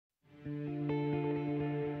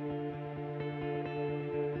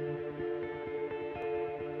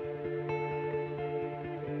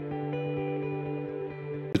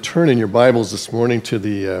turn in your Bibles this morning to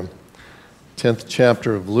the 10th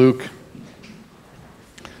chapter of Luke.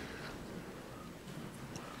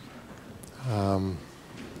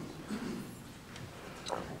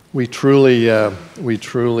 We truly,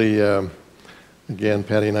 again,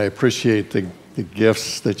 Patty and I appreciate the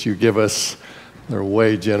gifts that you give us. They're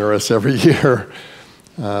way generous every year.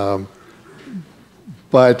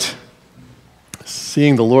 But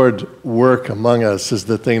seeing the Lord work among us is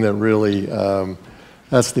the thing that really,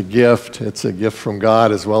 that's the gift. It's a gift from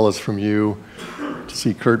God as well as from you. To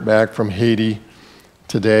see Kurt back from Haiti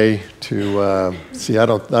today, to see, I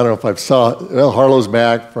don't know if Harlow's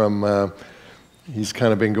back from, he's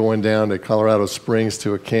kind of been going down to Colorado Springs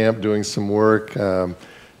to a camp doing some work.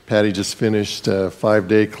 Patty just finished a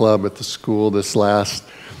 5-day club at the school this last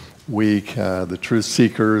week. The Truth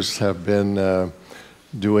Seekers have been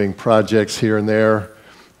doing projects here and there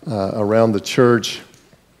around the church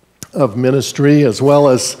of ministry, as well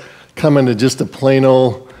as coming to just a plain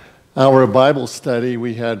old hour of Bible study.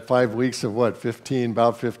 We had 5 weeks of about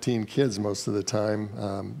 15 kids most of the time,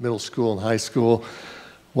 middle school and high school.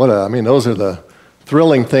 Those are the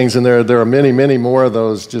thrilling things, and there are many, many more of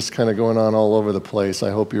those just kind of going on all over the place.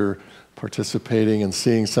 I hope you're participating and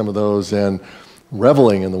seeing some of those and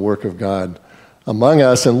reveling in the work of God among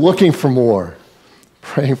us and looking for more,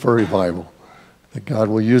 praying for revival, that God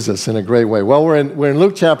will use us in a great way. Well, we're in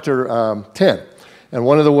Luke chapter 10, and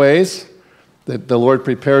one of the ways that the Lord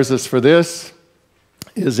prepares us for this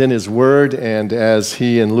is in His Word, and as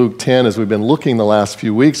He in Luke 10, as we've been looking the last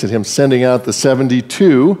few weeks at Him sending out the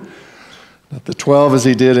 72, not the 12 as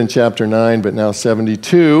He did in chapter 9, but now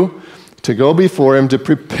 72, to go before Him to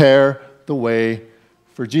prepare the way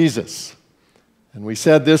for Jesus. And we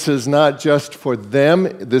said this is not just for them,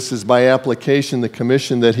 this is by application the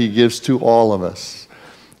commission that He gives to all of us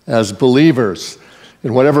as believers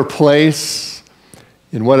in whatever place,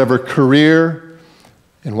 in whatever career,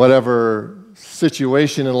 in whatever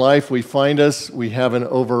situation in life we find us. We have an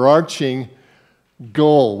overarching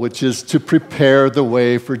goal, which is to prepare the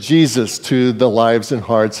way for Jesus to the lives and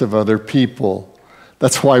hearts of other people.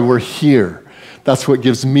 That's why we're here. That's what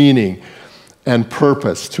gives meaning and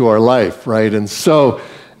purpose to our life, right? And so,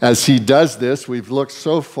 as He does this, we've looked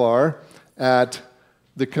so far at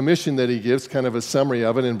the commission that He gives, kind of a summary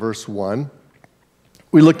of it in verse 1.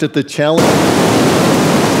 We looked at the challenge.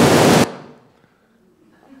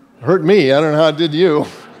 Hurt me. I don't know how it did you.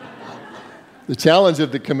 The challenge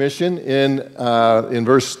of the commission in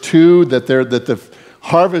verse 2, that the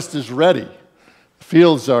harvest is ready.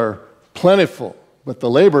 Fields are plentiful, but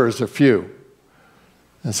the laborers are few.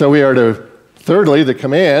 And so we are to, thirdly, the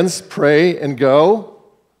commands, pray and go.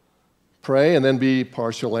 Pray and then be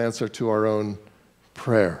partial answer to our own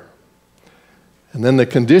prayer. And then the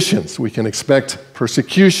conditions, we can expect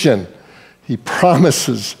persecution. He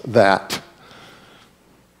promises that.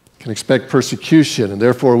 Can expect persecution, and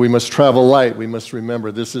therefore we must travel light. We must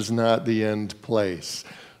remember this is not the end place.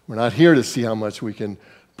 We're not here to see how much we can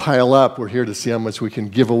pile up. We're here to see how much we can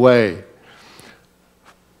give away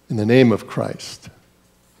in the name of Christ.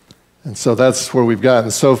 And so that's where we've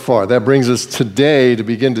gotten so far. That brings us today to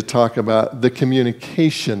begin to talk about the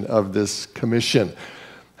communication of this commission.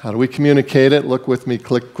 How do we communicate it? Look with me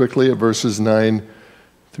quickly at verses 9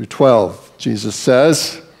 through 12. Jesus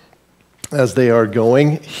says, as they are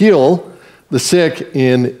going, heal the sick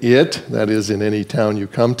in it, that is, in any town you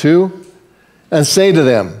come to, and say to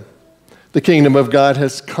them, the kingdom of God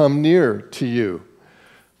has come near to you.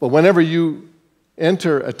 But whenever you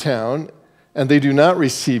enter a town and they do not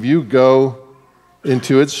receive you, go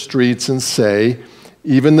into its streets and say,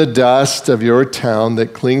 even the dust of your town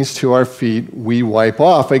that clings to our feet, we wipe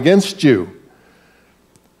off against you.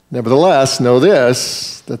 Nevertheless, know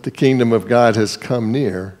this, that the kingdom of God has come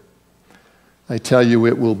near. I tell you,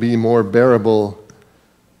 it will be more bearable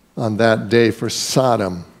on that day for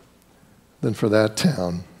Sodom than for that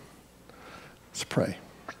town. Let's pray.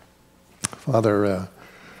 Father,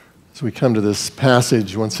 as we come to this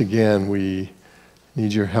passage, once again, we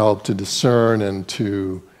need your help to discern and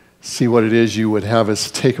to see what it is you would have us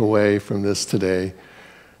take away from this today.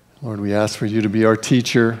 Lord, we ask for you to be our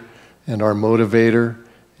teacher and our motivator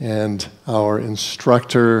and our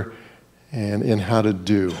instructor and in how to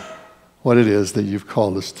do what it is that you've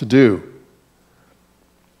called us to do.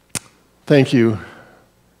 Thank you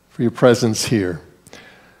for your presence here.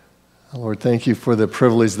 Lord, thank you for the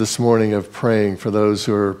privilege this morning of praying for those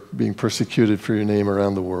who are being persecuted for your name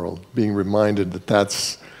around the world, being reminded that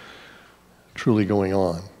that's truly going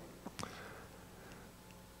on.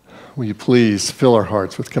 Will you please fill our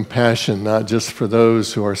hearts with compassion, not just for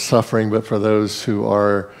those who are suffering, but for those who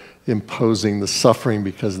are imposing the suffering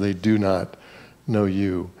because they do not know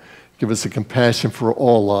you. Give us a compassion for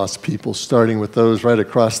all lost people, starting with those right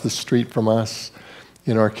across the street from us,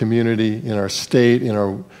 in our community, in our state, in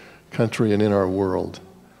our country, and in our world.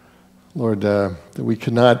 Lord, that we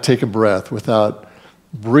cannot take a breath without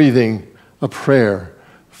breathing a prayer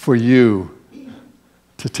for you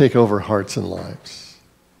to take over hearts and lives.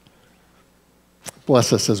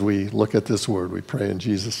 Bless us as we look at this word, we pray in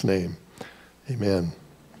Jesus' name. Amen.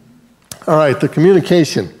 All right, the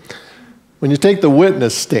communication. When you take the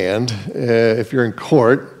witness stand, if you're in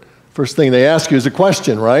court, first thing they ask you is a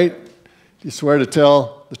question, right? You swear to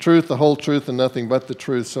tell the truth, the whole truth, and nothing but the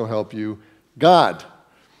truth, so help you God.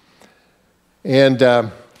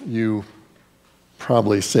 And you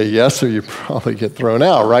probably say yes, or you probably get thrown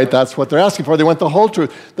out, right? That's what they're asking for. They want the whole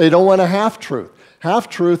truth. They don't want a half-truth.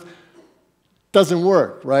 Half-truth doesn't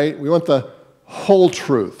work, right? We want the whole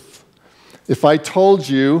truth. If I told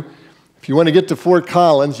you, if you want to get to Fort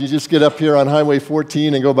Collins, you just get up here on Highway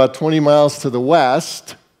 14 and go about 20 miles to the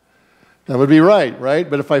west, that would be right?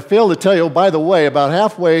 But if I fail to tell you, oh, by the way, about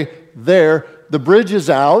halfway there, the bridge is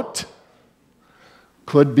out,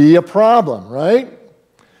 could be a problem, right?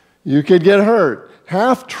 You could get hurt.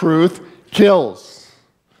 Half-truth kills.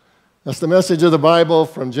 That's the message of the Bible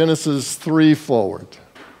from Genesis 3 forward.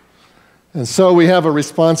 And so we have a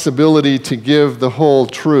responsibility to give the whole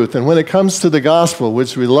truth. And when it comes to the gospel,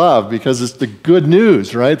 which we love because it's the good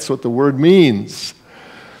news, right? It's what the word means.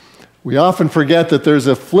 We often forget that there's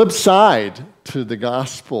a flip side to the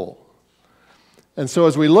gospel. And so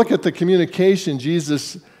as we look at the communication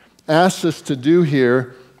Jesus asks us to do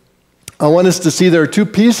here, I want us to see there are two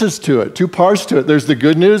pieces to it, two parts to it. There's the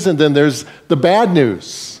good news and then there's the bad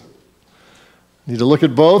news. We need to look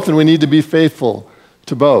at both and we need to be faithful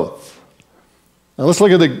to both. Now let's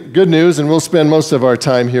look at the good news, and we'll spend most of our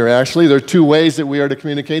time here actually. There are two ways that we are to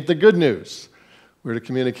communicate the good news. We're to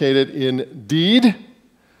communicate it in deed,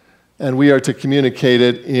 and we are to communicate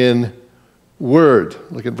it in word.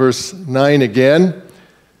 Look at verse 9 again.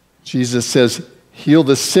 Jesus says, heal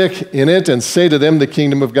the sick in it and say to them, the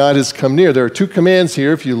kingdom of God has come near. There are two commands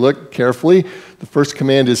here if you look carefully. The first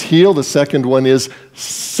command is heal. The second one is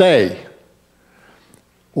say.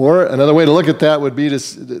 Or another way to look at that would be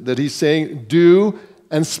that he's saying do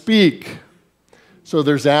and speak. So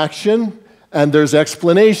there's action and there's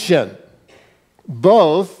explanation.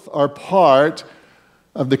 Both are part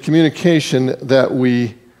of the communication that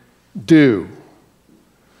we do.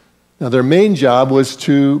 Now, their main job was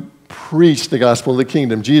to preach the gospel of the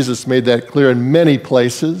kingdom. Jesus made that clear in many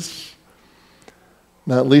places,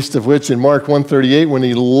 not least of which in Mark 1:38 when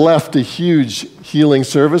he left a huge healing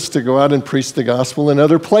service to go out and preach the gospel in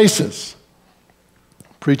other places.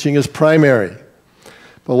 Preaching is primary.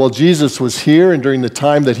 But while Jesus was here and during the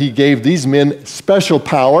time that he gave these men special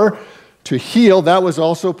power to heal, that was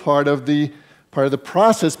also part of the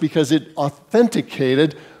process because it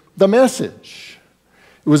authenticated the message.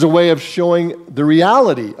 It was a way of showing the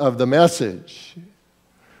reality of the message,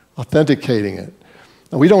 authenticating it.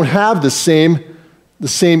 Now, we don't have the same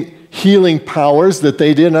healing powers that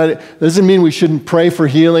they did. That doesn't mean we shouldn't pray for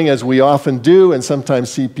healing as we often do and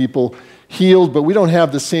sometimes see people healed, but we don't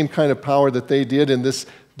have the same kind of power that they did in this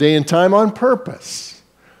day and time on purpose.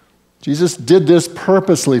 Jesus did this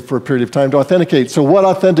purposely for a period of time to authenticate. So what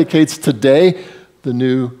authenticates today? The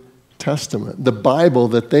New Testament, the Bible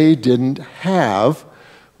that they didn't have.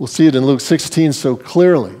 We'll see it in Luke 16 so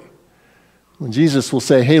clearly. When Jesus will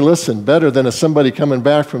say, hey, listen, better than somebody coming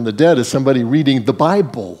back from the dead is somebody reading the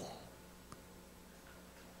Bible.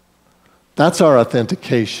 That's our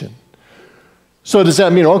authentication. So does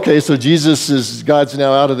that mean, okay, so God's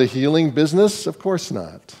now out of the healing business? Of course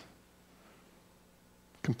not.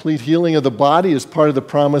 Complete healing of the body is part of the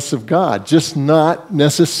promise of God, just not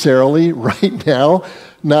necessarily right now,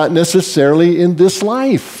 not necessarily in this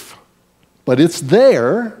life. But it's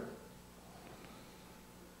there.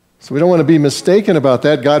 So we don't want to be mistaken about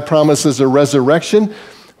that. God promises a resurrection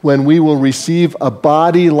when we will receive a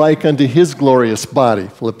body like unto his glorious body,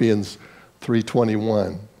 Philippians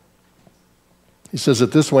 3:21. He says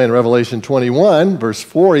it this way in Revelation 21, verse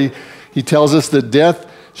 4. He tells us that death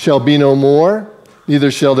shall be no more,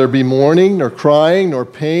 neither shall there be mourning, nor crying, nor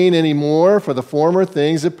pain anymore, for the former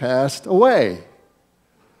things have passed away.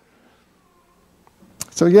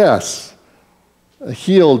 So yes, a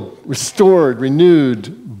healed, restored,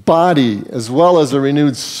 renewed body, as well as a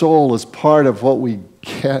renewed soul, is part of what we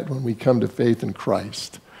get when we come to faith in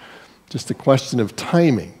Christ. Just a question of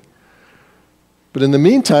timing. But in the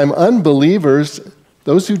meantime, unbelievers,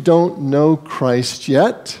 those who don't know Christ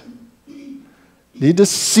yet, need to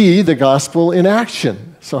see the gospel in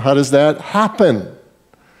action. So how does that happen?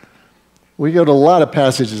 We go to a lot of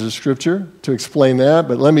passages of Scripture to explain that,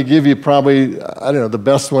 but let me give you probably, the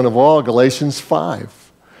best one of all, Galatians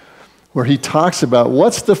 5, where he talks about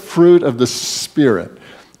what's the fruit of the Spirit.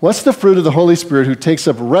 What's the fruit of the Holy Spirit who takes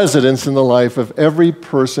up residence in the life of every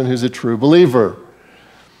person who's a true believer?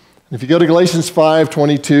 If you go to Galatians 5,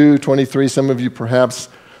 22, 23, some of you perhaps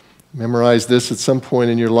memorize this at some point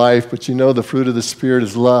in your life, but you know the fruit of the Spirit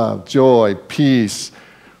is love, joy, peace,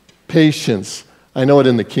 patience. I know it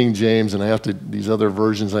in the King James, and these other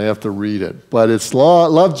versions, I have to read it. But it's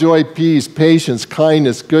love, joy, peace, patience,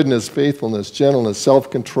 kindness, goodness, faithfulness, gentleness,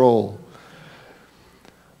 self-control.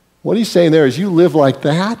 What he's saying there is you live like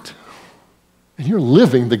that, and you're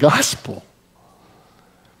living the gospel.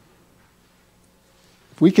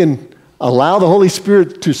 If we can allow the Holy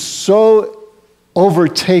Spirit to so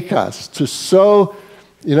overtake us, to so,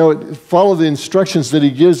 follow the instructions that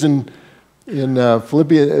he gives in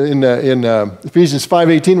Ephesians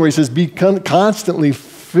 5:18, where he says, be constantly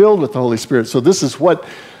filled with the Holy Spirit. So this is what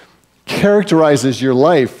characterizes your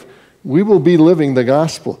life. We will be living the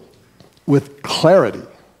gospel with clarity.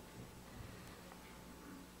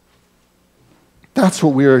 That's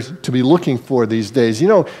what we are to be looking for these days.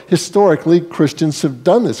 Historically, Christians have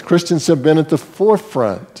done this. Christians have been at the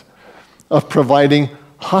forefront of providing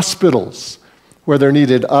hospitals where they're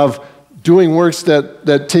needed, of doing works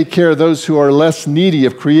that take care of those who are less needy,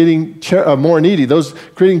 of creating more needy,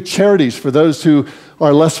 creating charities for those who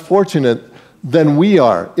are less fortunate than we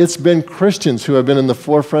are. It's been Christians who have been in the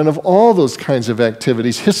forefront of all those kinds of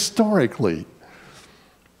activities historically.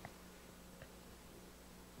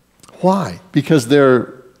 Why? Because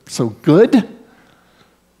they're so good?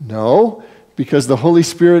 No, because the Holy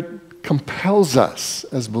Spirit compels us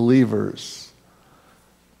as believers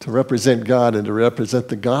to represent God and to represent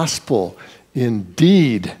the gospel in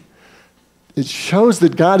deed. It shows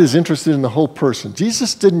that God is interested in the whole person.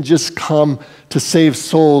 Jesus didn't just come to save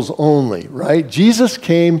souls only, right? Jesus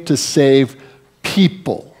came to save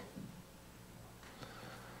people.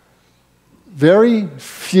 Very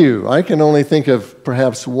few, I can only think of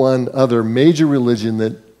perhaps one other major religion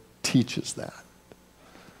that teaches that,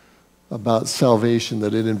 about salvation,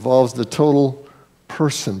 that it involves the total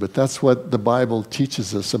person. But that's what the Bible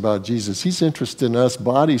teaches us about Jesus. He's interested in us,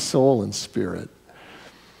 body, soul, and spirit.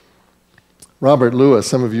 Robert Lewis,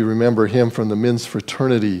 some of you remember him from the men's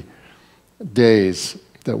fraternity days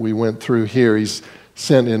that we went through here. He's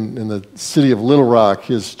sent in the city of Little Rock,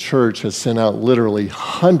 his church has sent out literally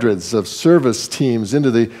hundreds of service teams into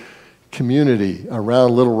the community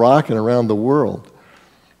around Little Rock and around the world.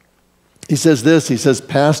 He says this, he says,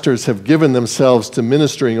 pastors have given themselves to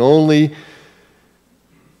ministering only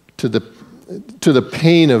to the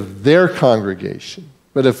pain of their congregation,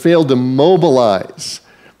 but have failed to mobilize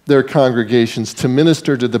their congregations to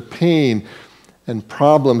minister to the pain and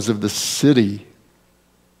problems of the city.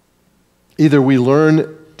 Either we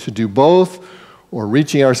learn to do both, or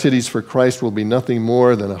reaching our cities for Christ will be nothing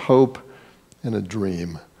more than a hope and a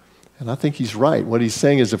dream. And I think he's right. What he's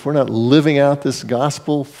saying is if we're not living out this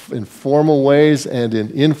gospel in formal ways and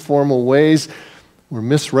in informal ways, we're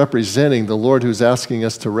misrepresenting the Lord who's asking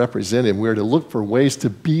us to represent him. We're to look for ways to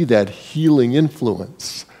be that healing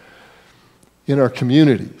influence in our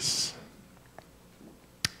communities.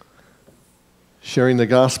 Sharing the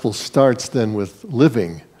gospel starts then with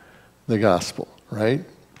living the gospel, right?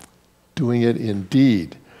 Doing it in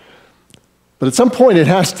deed. But at some point it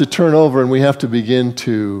has to turn over and we have to begin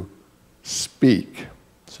to speak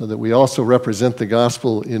so that we also represent the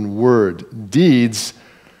gospel in word. Deeds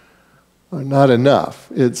are not enough.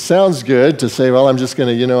 It sounds good to say, well, I'm just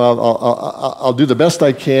going to, I'll do the best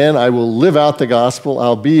I can. I will live out the gospel.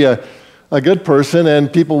 I'll be a good person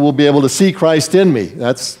and people will be able to see Christ in me.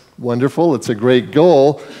 That's wonderful. It's a great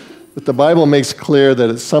goal. But the Bible makes clear that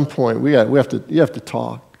at some point you have to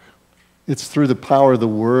talk. It's through the power of the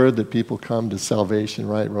word that people come to salvation,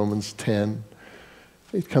 right? Romans 10.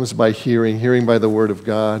 Faith comes by hearing by the word of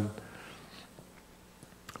God.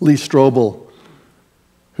 Lee Strobel,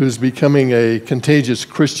 who's becoming a contagious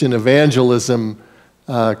Christian evangelism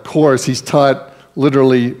course, he's taught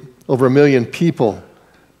literally over 1 million people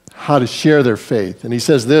how to share their faith. And he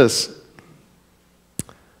says this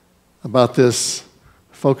about this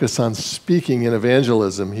focus on speaking in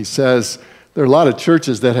evangelism. He says there are a lot of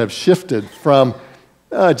churches that have shifted from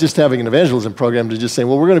just having an evangelism program to just saying,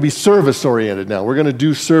 well, we're going to be service-oriented now. We're going to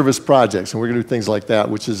do service projects, and we're going to do things like that,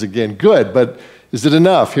 which is, again, good. But is it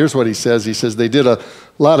enough? Here's what he says. He says they did a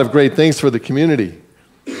lot of great things for the community.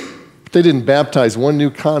 But they didn't baptize one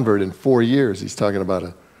new convert in 4 years. He's talking about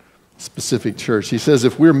a specific church. He says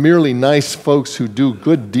if we're merely nice folks who do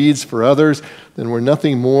good deeds for others, then we're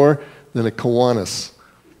nothing more than a Kiwanis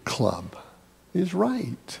club. is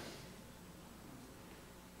right.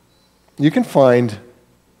 You can find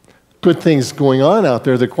good things going on out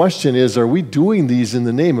there. The question is, are we doing these in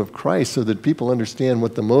the name of Christ so that people understand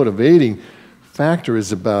what the motivating factor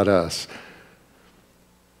is about us?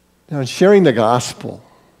 Now, in sharing the gospel,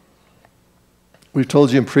 we've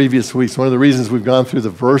told you in previous weeks, one of the reasons we've gone through the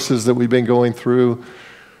verses that we've been going through,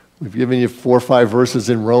 we've given you 4 or 5 verses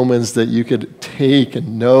in Romans that you could take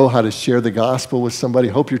and know how to share the gospel with somebody.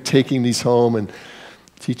 Hope you're taking these home and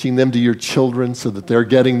teaching them to your children so that they're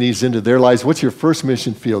getting these into their lives. What's your first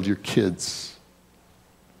mission field? Your kids.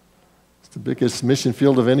 It's the biggest mission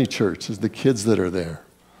field of any church, is the kids that are there.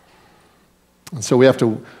 And so we have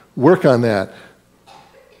to work on that.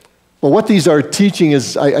 But what these are teaching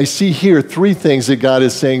is, I see here 3 things that God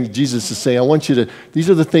is saying, Jesus is saying, I want you to, these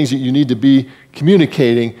are the things that you need to be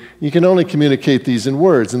communicating. You can only communicate these in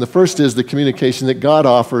words. And the first is the communication that God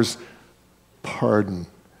offers pardon.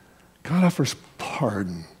 God offers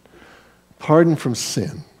pardon. Pardon from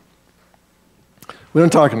sin. We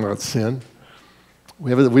don't talk about sin.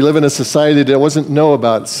 We live in a society that doesn't know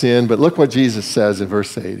about sin, but look what Jesus says in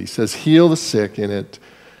verse 8. He says, heal the sick in it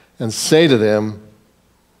and say to them,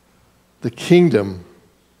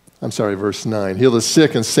 verse 9. Heal the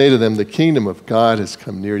sick and say to them, the kingdom of God has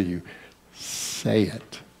come near to you. Say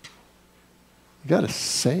it. You got to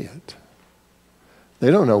say it. They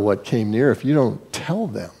don't know what came near if you don't tell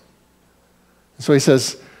them. So he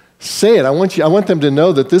says, say it. I want them to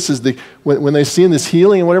know that this is when they see in this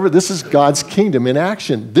healing and whatever, this is God's kingdom in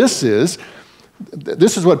action. This is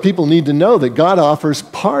what people need to know, that God offers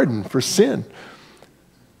pardon for sin.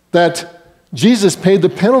 That Jesus paid the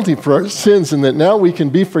penalty for our sins and that now we can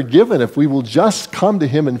be forgiven if we will just come to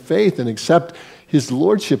him in faith and accept his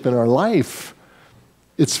lordship in our life.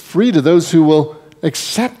 It's free to those who will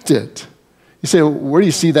accept it. You say, well, where do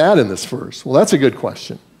you see that in this verse? Well, that's a good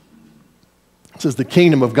question. It says the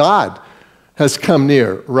kingdom of God has come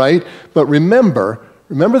near, right? But remember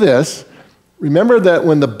this. Remember that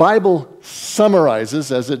when the Bible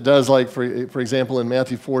summarizes, as it does, like for example in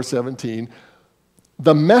Matthew 4:17,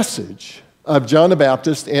 the message of John the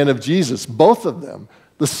Baptist and of Jesus, both of them,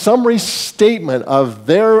 the summary statement of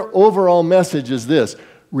their overall message is this: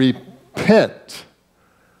 repent,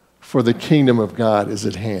 for the kingdom of God is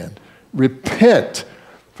at hand. Repent,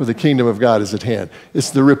 for the kingdom of God is at hand. It's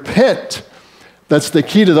the repent that's the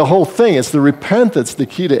key to the whole thing. It's the repent that's the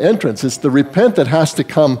key to entrance. It's the repent that has to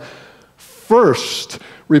come first.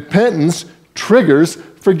 Repentance triggers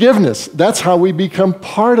forgiveness. That's how we become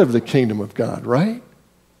part of the kingdom of God, right?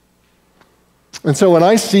 And so when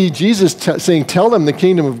I see Jesus saying, tell them the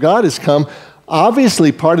kingdom of God has come,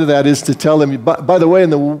 obviously part of that is to tell them, by the way,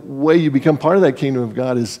 and the way you become part of that kingdom of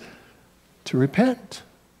God is to repent.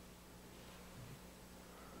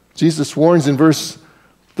 Jesus warns in verse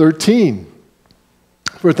 13,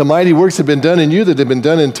 for if the mighty works had been done in you that had been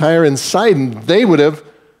done in Tyre and Sidon, they would have,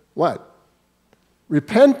 what?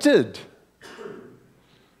 Repented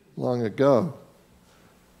long ago.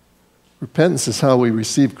 Repentance is how we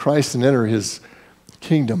receive Christ and enter his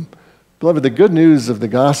kingdom. Beloved, the good news of the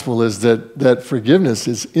gospel is that forgiveness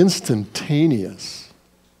is instantaneous.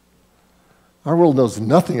 Our world knows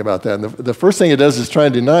nothing about that. And the first thing it does is try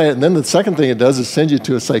and deny it, and then the second thing it does is send you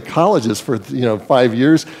to a psychologist for 5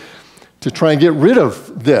 years to try and get rid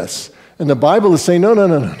of this. And the Bible is saying, no.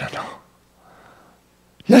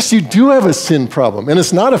 Yes, you do have a sin problem, and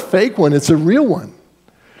it's not a fake one, it's a real one.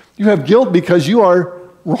 You have guilt because you are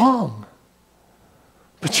wrong.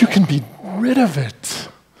 But you can be rid of it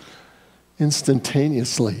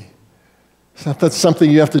instantaneously. It's not that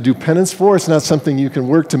something you have to do penance for. It's not something you can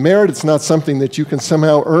work to merit. It's not something that you can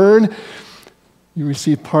somehow earn. You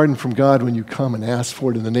receive pardon from God when you come and ask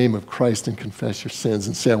for it in the name of Christ and confess your sins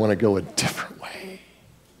and say, I want to go a different way.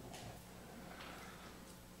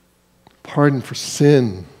 Pardon for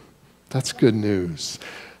sin. That's good news.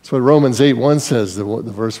 That's what Romans 8:1 says, the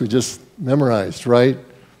verse we just memorized, right?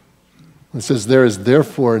 It says, there is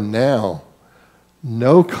therefore now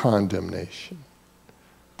no condemnation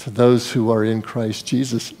to those who are in Christ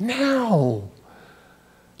Jesus. Now.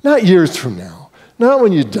 Not years from now. Not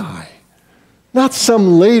when you die. Not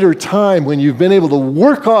some later time when you've been able to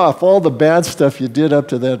work off all the bad stuff you did up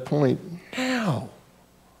to that point. Now.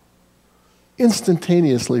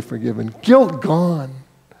 Instantaneously forgiven. Guilt gone.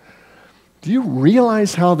 Do you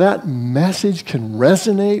realize how that message can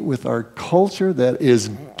resonate with our culture that is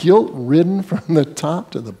guilt-ridden from the top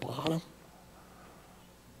to the bottom?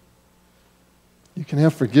 You can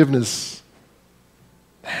have forgiveness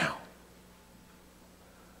now.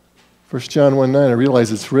 1 John 1:9, I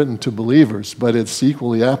realize it's written to believers, but it's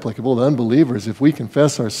equally applicable to unbelievers. If we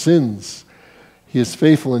confess our sins, He is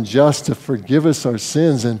faithful and just to forgive us our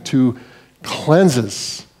sins and to cleanse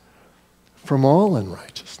us from all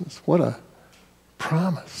unrighteousness. What a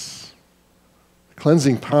promise. The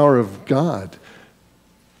cleansing power of God.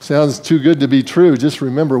 Sounds too good to be true. Just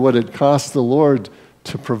remember what it cost the Lord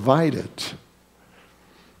to provide it.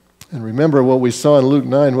 And remember what we saw in Luke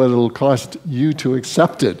 9, what it'll cost you to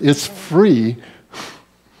accept it. It's free,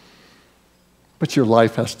 but your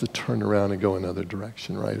life has to turn around and go another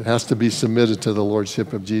direction, right? It has to be submitted to the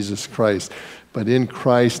Lordship of Jesus Christ. But in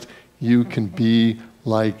Christ, you can be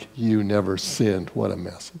like you never sinned. What a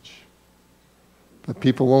message. But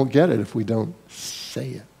people won't get it if we don't say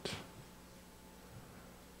it.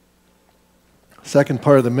 Second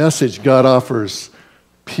part of the message, God offers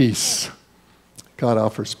peace. God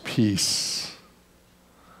offers peace.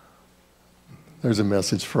 There's a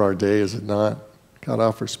message for our day, is it not? God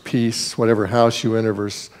offers peace. Whatever house you enter,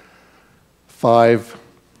 verse 5,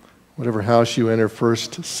 whatever house you enter,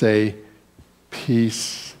 first say,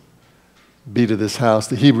 peace be to this house.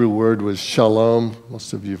 The Hebrew word was shalom.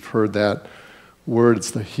 Most of you have heard that word.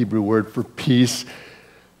 It's the Hebrew word for peace.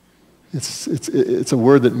 It's a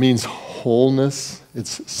word that means wholeness.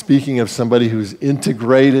 It's speaking of somebody who's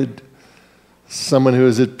integrated, someone who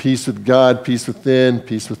is at peace with God, peace within,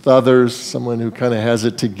 peace with others, someone who kind of has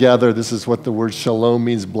it together. This is what the word shalom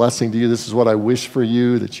means, blessing to you. This is what I wish for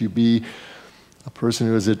you, that you be a person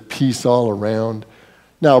who is at peace all around.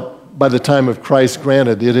 Now, by the time of Christ,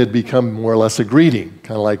 granted, it had become more or less a greeting,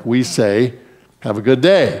 kind of like we say, have a good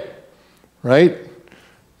day, right?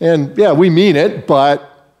 And yeah, we mean it, but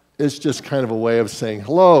it's just kind of a way of saying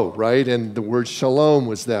hello, right? And the word shalom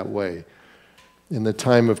was that way in the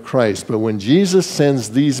time of Christ. But when Jesus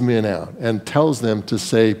sends these men out and tells them to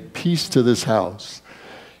say, peace to this house,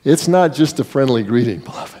 it's not just a friendly greeting,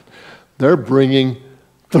 beloved. They're bringing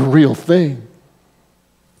the real thing.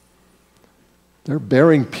 They're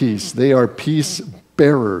bearing peace. They are peace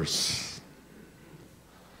bearers.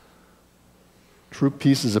 True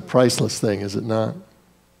peace is a priceless thing, is it not?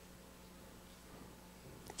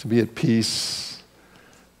 To be at peace,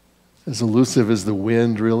 as elusive as the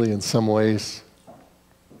wind, really, in some ways.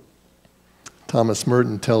 Thomas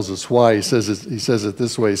Merton tells us why. He says it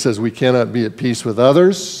this way. He says, we cannot be at peace with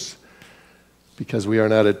others because we are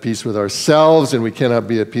not at peace with ourselves, and we cannot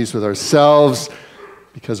be at peace with ourselves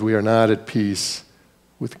because we are not at peace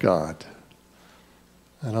with God.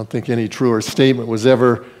 I don't think any truer statement was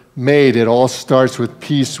ever made. It all starts with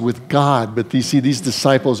peace with God. But you see, these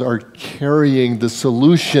disciples are carrying the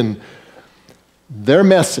solution, their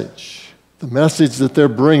message, the message that they're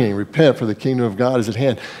bringing, repent for the kingdom of God is at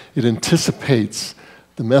hand. It anticipates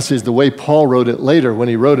the message the way Paul wrote it later when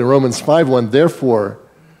he wrote in Romans 5:1, therefore,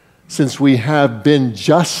 since we have been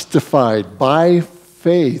justified by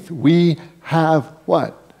faith, we have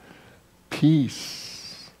what?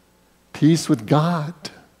 Peace. Peace with God.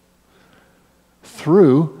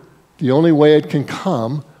 Through the only way it can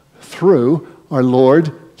come, through our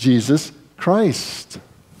Lord Jesus Christ.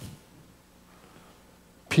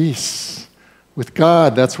 Peace with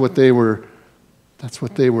God. That's what they were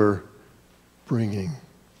bringing.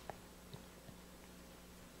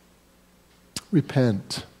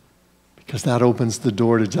 Repent, because that opens the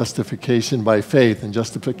door to justification by faith, and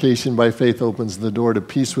justification by faith opens the door to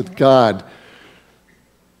peace with God.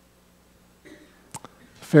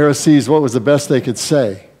 Pharisees, what was the best they could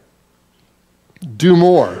say? Do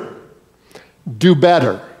more. Do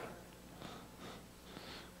better.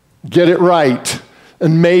 Get it right.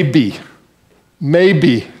 And maybe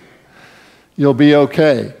you'll be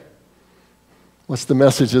okay. What's the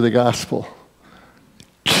message of the gospel?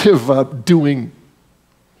 Give up doing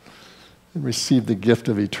and receive the gift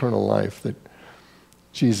of eternal life that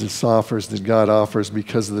Jesus offers, that God offers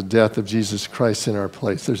because of the death of Jesus Christ in our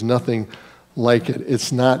place. There's nothing like it.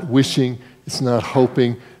 It's not wishing, it's not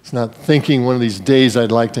hoping, it's not thinking one of these days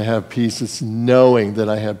I'd like to have peace. It's knowing that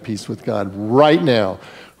I have peace with God right now,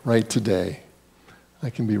 right today. I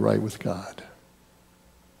can be right with God.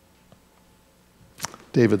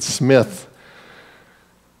 David Smith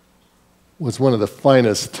was one of the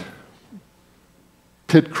finest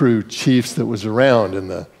pit crew chiefs that was around in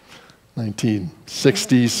the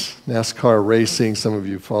 1960s, NASCAR racing. Some of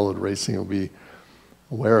you followed racing will be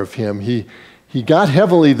aware of him. He got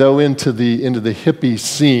heavily, though, into the hippie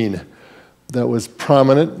scene that was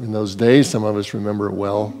prominent in those days. Some of us remember it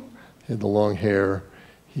well. He had the long hair.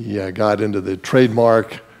 He got into the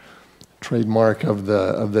trademark of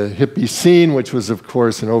the hippie scene, which was, of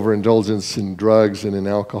course, an overindulgence in drugs and in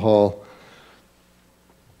alcohol.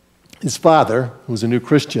 His father, who was a new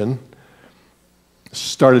Christian,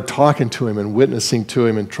 started talking to him and witnessing to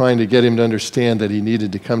him and trying to get him to understand that he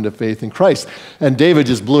needed to come to faith in Christ. And David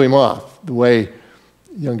just blew him off the way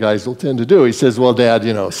young guys will tend to do. He says, well, Dad,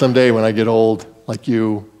 someday when I get old like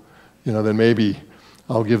you, then maybe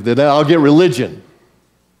I'll get religion.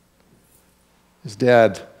 His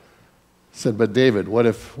dad said, but David, what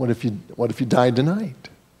if you died tonight?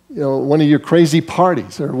 One of your crazy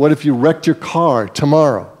parties, or what if you wrecked your car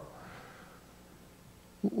tomorrow?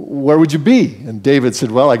 Where would you be? And David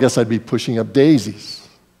said, well, I guess I'd be pushing up daisies.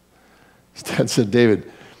 His dad said,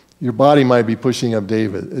 David, your body might be pushing up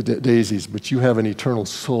daisies, but you have an eternal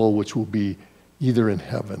soul which will be either in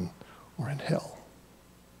heaven or in hell.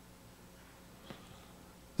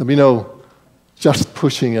 There'll be no just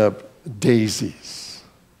pushing up daisies.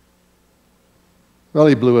 Well,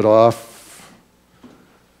 he blew it off.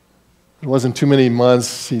 It wasn't too many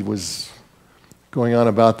months. He was going on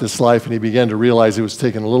about this life, and he began to realize he was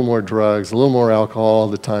taking a little more drugs, a little more alcohol all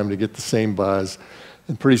the time to get the same buzz.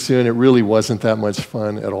 And pretty soon, it really wasn't that much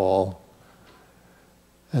fun at all.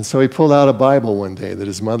 And so he pulled out a Bible one day that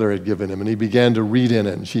his mother had given him, and he began to read in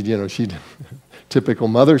it. And she'd typical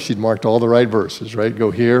mother, she'd marked all the right verses, right?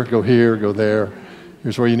 Go here, go there.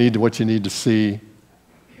 Here's where what you need to see.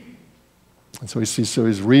 And so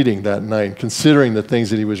he's reading that night, considering the things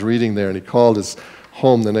that he was reading there, and he called his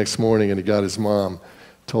home the next morning, and he got his mom,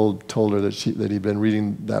 told her that he'd been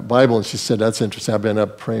reading that Bible, and she said, that's interesting. I've been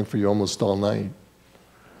up praying for you almost all night.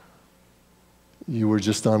 You were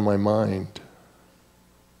just on my mind.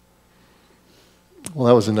 Well,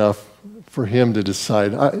 that was enough for him to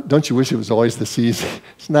decide. Don't you wish it was always this easy?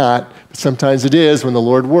 It's not, but sometimes it is when the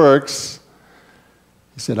Lord works.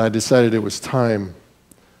 He said, I decided it was time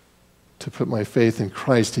to put my faith in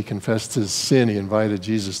Christ. He confessed his sin. He invited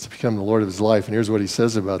Jesus to become the Lord of his life. And here's what he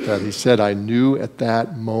says about that. He said, I knew at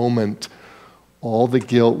that moment all the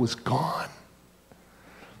guilt was gone.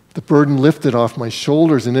 The burden lifted off my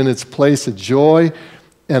shoulders, and in its place a joy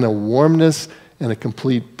and a warmness and a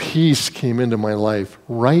complete peace came into my life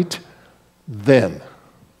right then.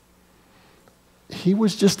 He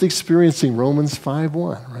was just experiencing Romans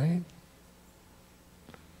 5:1, right?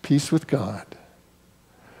 Peace with God.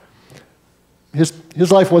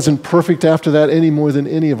 His life wasn't perfect after that any more than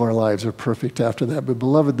any of our lives are perfect after that. But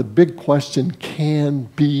beloved, the big question can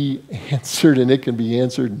be answered, and it can be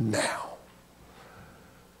answered now.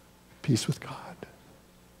 Peace with God.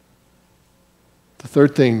 The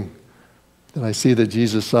third thing that I see that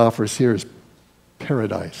Jesus offers here is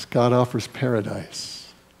paradise. God offers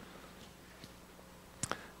paradise.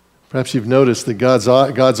 Perhaps you've noticed that God's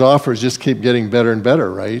offers just keep getting better and better,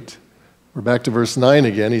 right? We're back to verse 9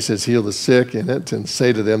 again. He says, heal the sick in it and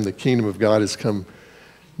say to them, the kingdom of God has come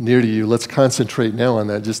near to you. Let's concentrate now on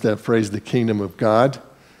that, just that phrase, the kingdom of God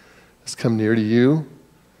has come near to you.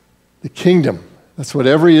 The kingdom, that's what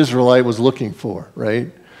every Israelite was looking for, right?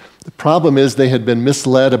 The problem is they had been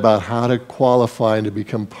misled about how to qualify and to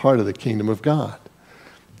become part of the kingdom of God.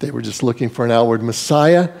 They were just looking for an outward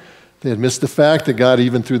Messiah. They had missed the fact that God,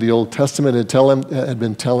 even through the Old Testament, had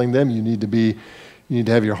been telling them, you need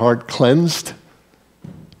to have your heart cleansed.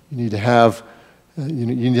 You need to have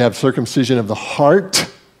circumcision of the heart.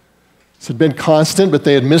 This had been constant, but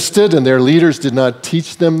they had missed it, and their leaders did not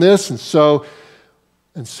teach them this. And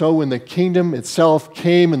so when the kingdom itself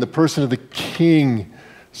came in the person of the king,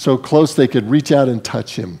 so close they could reach out and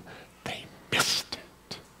touch him, they missed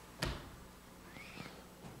it.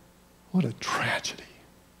 What a tragedy.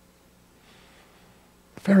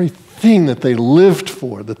 The very thing that they lived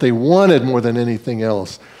for, that they wanted more than anything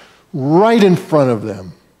else, right in front of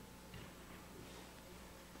them.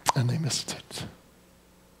 And they missed it.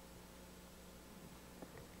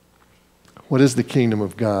 What is the kingdom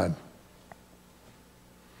of God?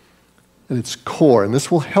 At its core, and this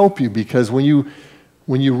will help you because when you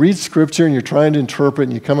read Scripture and you're trying to interpret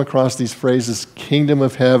and you come across these phrases, kingdom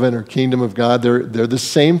of heaven or kingdom of God, they're the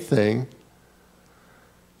same thing,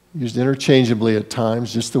 used interchangeably at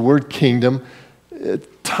times, just the word kingdom.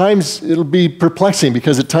 At times it'll be perplexing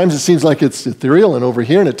because at times it seems like it's ethereal and over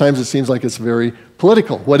here, and at times it seems like it's very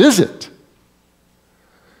political. What is it?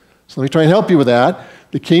 So let me try and help you with that.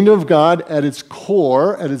 The kingdom of God at its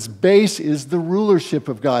core, at its base, is the rulership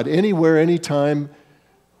of God. Anywhere, anytime,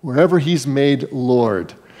 wherever he's made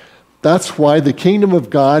Lord. That's why the kingdom of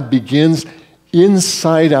God begins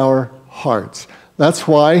inside our hearts. That's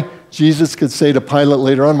why Jesus could say to Pilate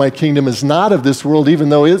later on, my kingdom is not of this world, even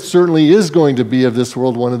though it certainly is going to be of this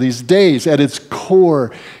world one of these days. At its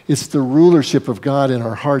core, it's the rulership of God in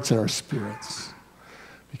our hearts and our spirits.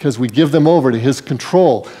 Because we give them over to his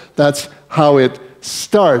control. That's how it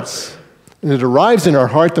starts. And it arrives in our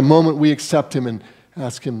heart the moment we accept him and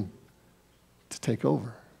ask him to take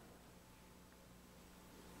over.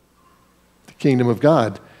 The kingdom of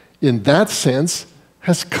God, in that sense,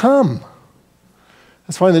 has come.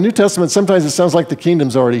 That's why in the New Testament, sometimes it sounds like the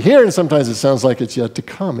kingdom's already here, and sometimes it sounds like it's yet to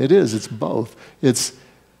come. It is. It's both. It's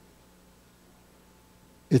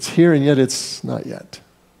here, and yet it's not yet.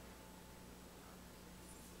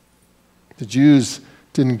 The Jews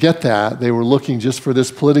didn't get that. They were looking just for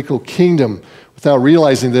this political kingdom without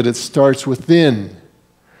realizing that it starts within.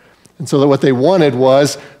 And so that what they wanted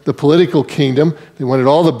was the political kingdom. They wanted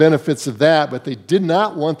all the benefits of that, but they did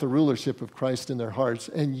not want the rulership of Christ in their hearts.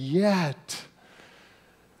 And yet,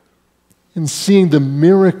 in seeing the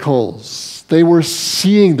miracles, they were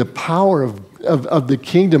seeing the power of the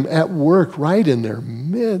kingdom at work right in their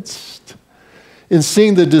midst. In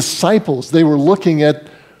seeing the disciples, they were looking at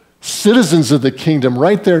citizens of the kingdom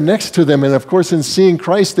right there next to them. And of course, in seeing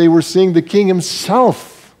Christ, they were seeing the King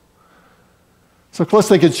himself. So close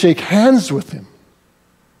they could shake hands with him.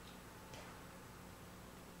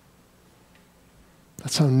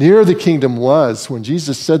 That's how near the kingdom was. When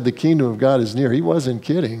Jesus said the kingdom of God is near, he wasn't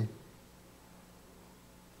kidding. It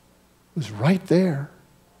was right there.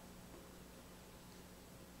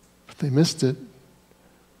 But they missed it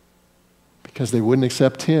because they wouldn't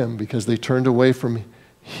accept him, because they turned away from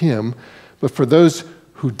him. But for those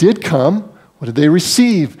who did come, what did they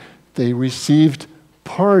receive? They received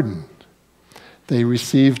pardon. They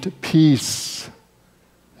received peace.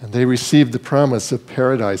 And they received the promise of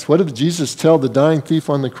paradise. What did Jesus tell the dying thief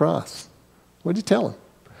on the cross? What did he tell him?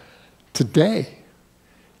 Today,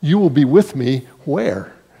 you will be with me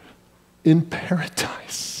where? In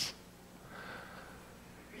paradise.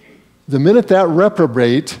 The minute that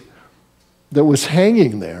reprobate that was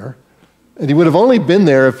hanging there, and he would have only been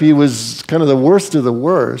there if he was kind of the worst of the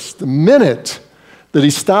worst, the minute that he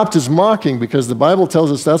stopped his mocking, because the Bible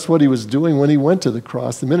tells us that's what he was doing when he went to the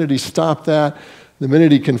cross, the minute he stopped that, the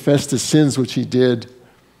minute he confessed his sins, which he did,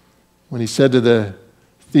 when he said to the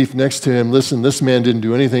thief next to him, listen, this man didn't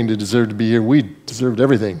do anything to deserve to be here. We deserved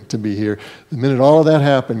everything to be here. The minute all of that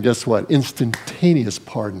happened, guess what? Instantaneous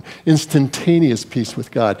pardon, instantaneous peace with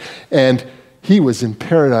God. And he was in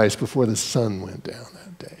paradise before the sun went down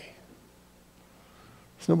that day.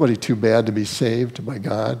 It's nobody too bad to be saved by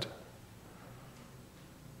God.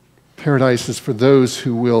 Paradise is for those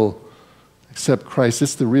who will accept Christ.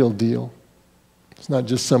 It's the real deal. It's not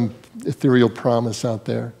just some ethereal promise out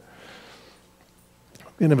there.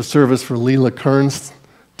 We're going to have a service for Leela Kearns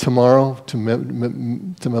tomorrow to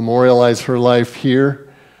memorialize her life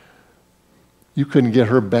here. You couldn't get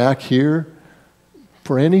her back here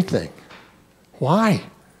for anything. Why?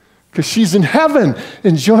 Because she's in heaven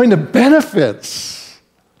enjoying the benefits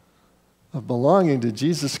of belonging to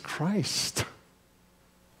Jesus Christ.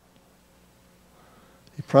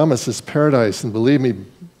 He promises paradise, and believe me,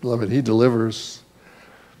 beloved, he delivers.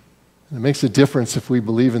 And it makes a difference if we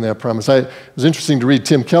believe in that promise. It was interesting to read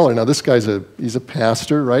Tim Keller. Now, this guy's he's a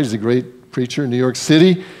pastor, right? He's a great preacher in New York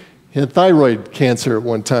City. He had thyroid cancer at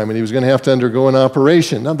one time, and he was going to have to undergo an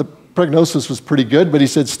operation. Now, the prognosis was pretty good, but he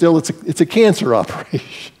said, still, it's a cancer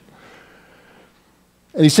operation.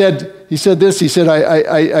 And he said this. He said,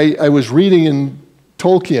 I was reading in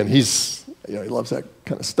Tolkien. He loves that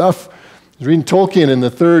kind of stuff. I was reading Tolkien in the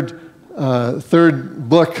third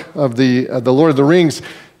book of the Lord of the Rings.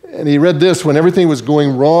 And he read this when everything was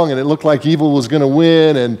going wrong and it looked like evil was going to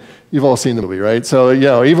win. And you've all seen the movie, right? So,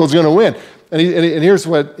 evil's going to win. And here's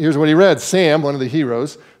what he read. Sam, one of the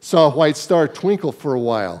heroes, saw a white star twinkle for a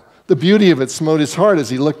while. The beauty of it smote his heart as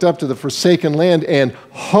he looked up to the forsaken land, and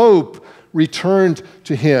hope returned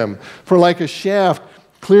to him. For like a shaft,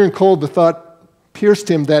 clear and cold, the thought pierced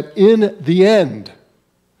him that in the end,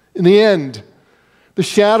 the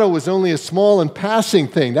shadow was only a small and passing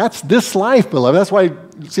thing. That's this life, beloved. That's why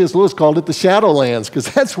C.S. Lewis called it the Shadowlands,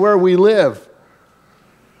 because that's where we live.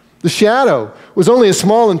 The shadow was only a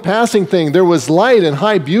small and passing thing. There was light and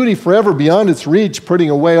high beauty forever beyond its reach. Putting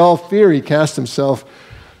away all fear, he cast himself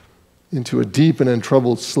into a deep and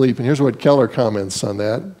untroubled sleep. And here's what Keller comments on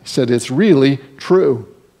that. He said, it's really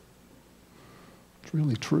true. It's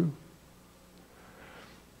really true.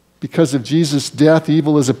 Because of Jesus' death,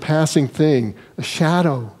 evil is a passing thing, a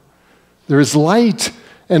shadow. There is light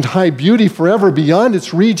and high beauty forever beyond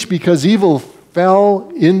its reach because evil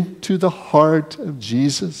fell into the heart of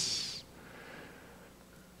Jesus.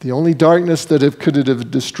 The only darkness that could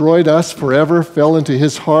have destroyed us forever fell into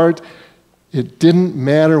his heart. It didn't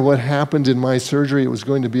matter what happened in my surgery. It was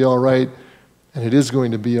going to be all right, and it is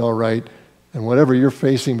going to be all right. And whatever you're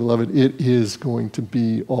facing, beloved, it is going to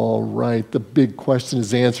be all right. The big question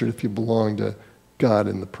is answered if you belong to God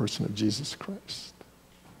in the person of Jesus Christ.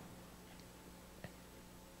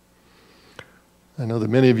 I know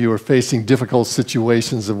that many of you are facing difficult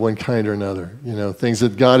situations of one kind or another, things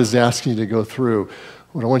that God is asking you to go through.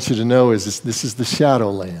 What I want you to know is this is the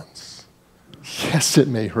Shadowlands. Yes, it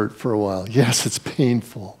may hurt for a while. Yes, it's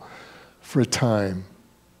painful for a time.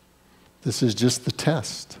 This is just the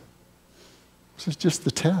test. This is just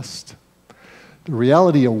the test. The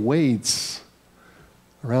reality awaits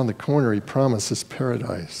around the corner. He promises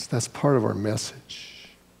paradise. That's part of our message.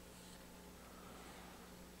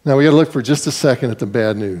 Now we got to look for just a second at the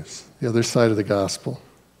bad news, the other side of the gospel.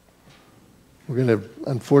 We're going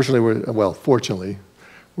to, fortunately,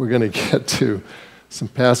 we're going to get to some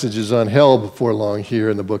passages on hell before long here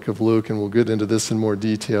in the book of Luke, and we'll get into this in more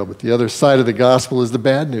detail. But the other side of the gospel is the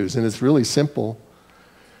bad news, and it's really simple.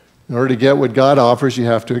 In order to get what God offers, you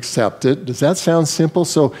have to accept it. Does that sound simple?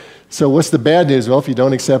 So what's the bad news? Well, if you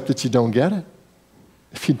don't accept it, you don't get it.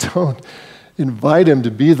 If you don't invite him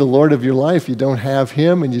to be the Lord of your life, you don't have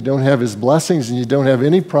him, and you don't have his blessings, and you don't have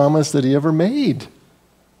any promise that he ever made.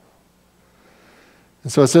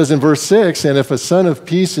 And so it says in verse 6, and if a son of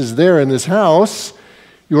peace is there in this house,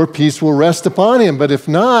 your peace will rest upon him. But if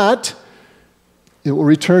not, it will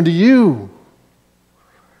return to you.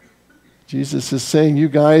 Jesus is saying you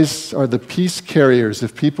guys are the peace carriers.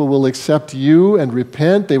 If people will accept you and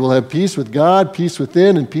repent, they will have peace with God, peace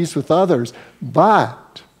within, and peace with others.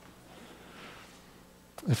 But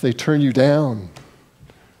if they turn you down,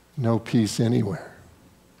 no peace anywhere.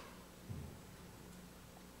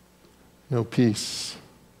 No peace.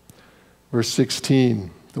 Verse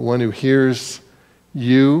 16, the one who hears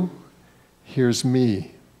you hears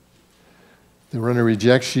me. The one who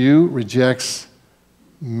rejects you rejects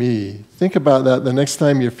me. Think about that the next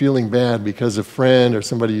time you're feeling bad because a friend or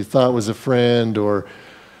somebody you thought was a friend or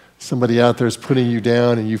somebody out there is putting you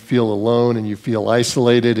down and you feel alone and you feel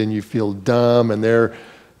isolated and you feel dumb and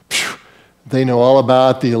they know all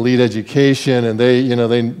about the elite education and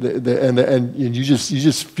and you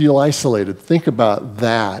just feel isolated. Think about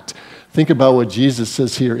that. Think about what Jesus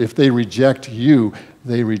says here. If they reject you,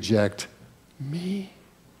 they reject me.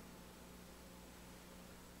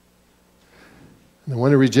 And the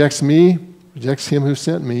one who rejects me rejects him who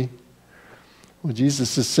sent me. What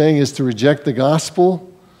Jesus is saying is to reject the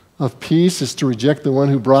gospel of peace is to reject the one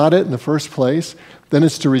who brought it in the first place. Then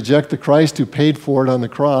it's to reject the Christ who paid for it on the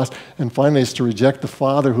cross. And finally, it's to reject the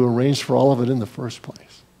Father who arranged for all of it in the first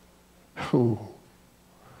place. Ooh.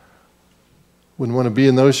 Wouldn't want to be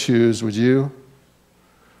in those shoes, would you?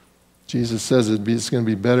 Jesus says it's going to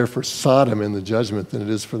be better for Sodom in the judgment than it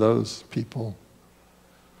is for those people.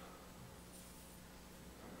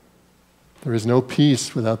 There is no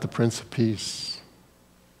peace without the Prince of Peace.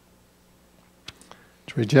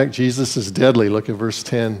 To reject Jesus is deadly. Look at verse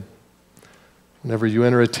 10. Whenever you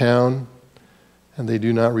enter a town and they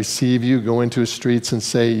do not receive you, go into its streets and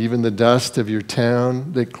say, even the dust of your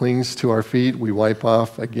town that clings to our feet, we wipe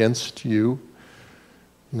off against you.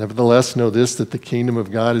 Nevertheless, know this, that the kingdom of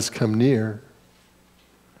God has come near.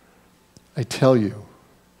 I tell you,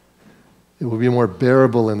 it will be more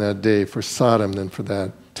bearable in that day for Sodom than for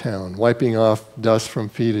that town. Wiping off dust from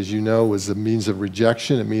feet, as you know, was a means of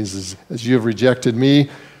rejection. It means as you have rejected me,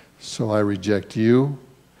 so I reject you.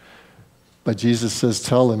 But Jesus says,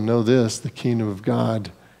 tell them, know this, the kingdom of God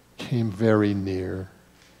came very near.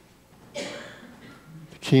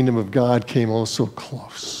 The kingdom of God came oh so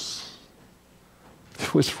close.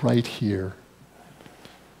 It was right here.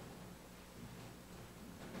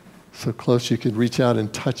 So close you could reach out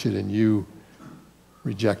and touch it, and you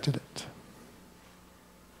rejected it.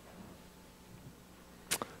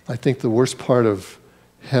 I think the worst part of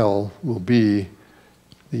hell will be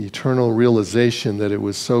the eternal realization that it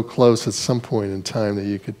was so close at some point in time that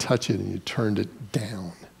you could touch it and you turned it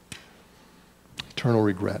down. Eternal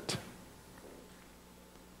regret.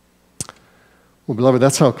 Well, beloved,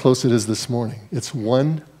 that's how close it is this morning. It's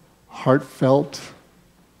one heartfelt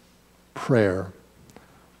prayer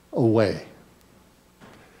away.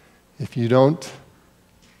 If you don't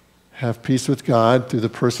have peace with God through the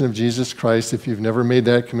person of Jesus Christ, if you've never made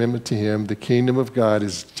that commitment to him, the kingdom of God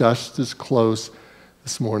is just as close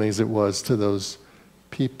this morning as it was to those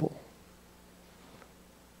people.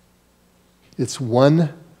 It's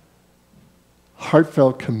one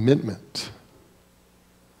heartfelt commitment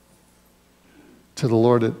to the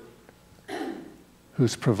Lord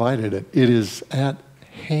who's provided it. It is at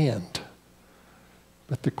hand.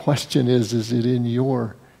 But the question is it in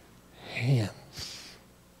your hands?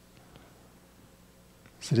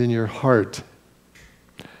 Is it in your heart?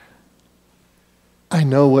 I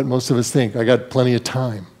know what most of us think. I got plenty of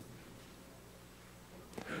time.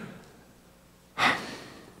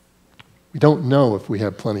 We don't know if we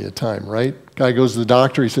have plenty of time, right? Guy goes to the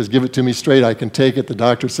doctor, he says, give it to me straight, I can take it. The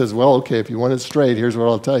doctor says, well, okay, if you want it straight, here's what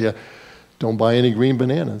I'll tell you. Don't buy any green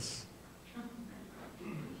bananas.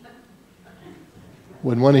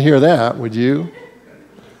 Wouldn't want to hear that, would you?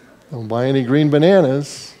 Don't buy any green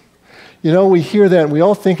bananas. You know, we hear that and we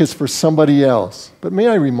all think it's for somebody else. But may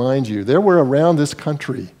I remind you, there were around this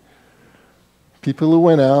country people who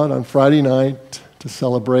went out on Friday night to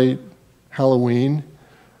celebrate Halloween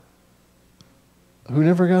who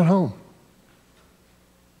never got home.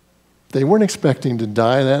 They weren't expecting to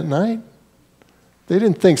die that night. They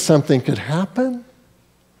didn't think something could happen.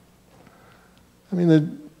 I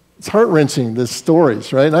mean, it's heart-wrenching, the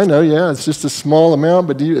stories, right? I know, yeah, it's just a small amount,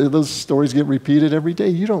 but those stories get repeated every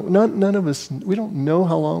day. None of us, we don't know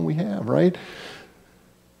how long we have, right?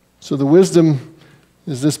 So the wisdom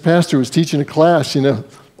is this pastor was teaching a class,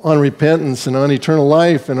 on repentance and on eternal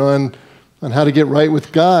life and on how to get right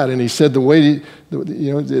with God. And he said the way,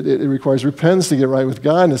 it requires repentance to get right with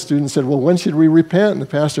God. And the student said, well, when should we repent? And the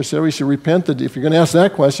pastor said, we should repent, if you're going to ask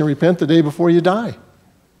that question, repent the day before you die.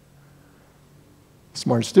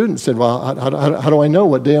 Smart student said, well, how do I know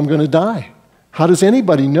what day I'm going to die? How does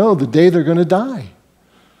anybody know the day they're going to die?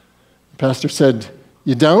 The pastor said,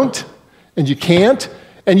 you don't, and you can't,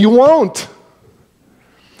 and you won't.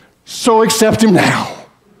 So accept him now.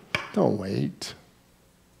 Don't wait.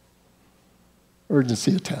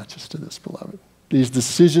 Urgency attaches to this, beloved. These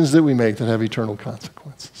decisions that we make that have eternal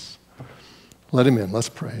consequences. Let him in. Let's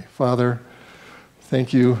pray. Father,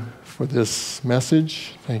 thank you for this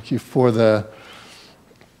message. Thank you for the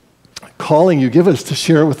calling you give us to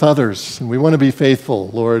share it with others. And we want to be faithful,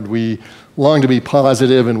 Lord. We long to be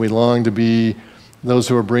positive and we long to be those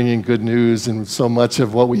who are bringing good news. And so much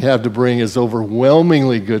of what we have to bring is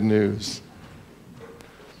overwhelmingly good news.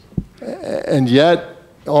 And yet,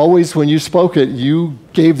 always when you spoke it, you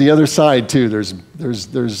gave the other side too. There's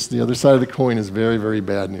the other side of the coin is very, very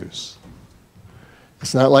bad news.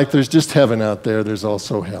 It's not like there's just heaven out there, there's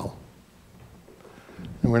also hell.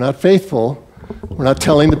 And we're not faithful. We're not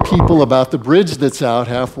telling the people about the bridge that's out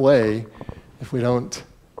halfway if we don't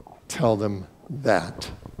tell them that.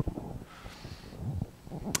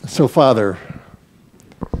 So, Father,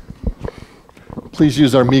 please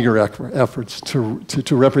use our meager efforts to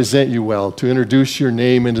represent you well, to introduce your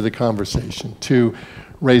name into the conversation, to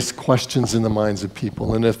raise questions in the minds of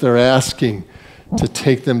people. And if they're asking, to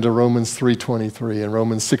take them to Romans 3:23 and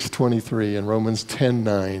Romans 6:23 and Romans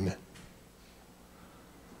 10:9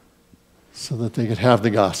 so that they could have the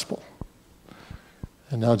gospel.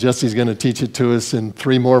 And now Jesse's going to teach it to us in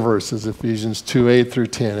 3 more verses, Ephesians 2:8 through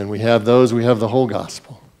 10. And we have those, we have the whole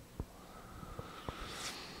gospel.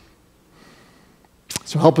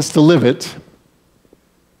 So help us to live it,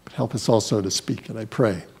 but help us also to speak it, I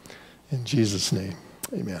pray. In Jesus' name,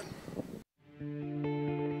 amen.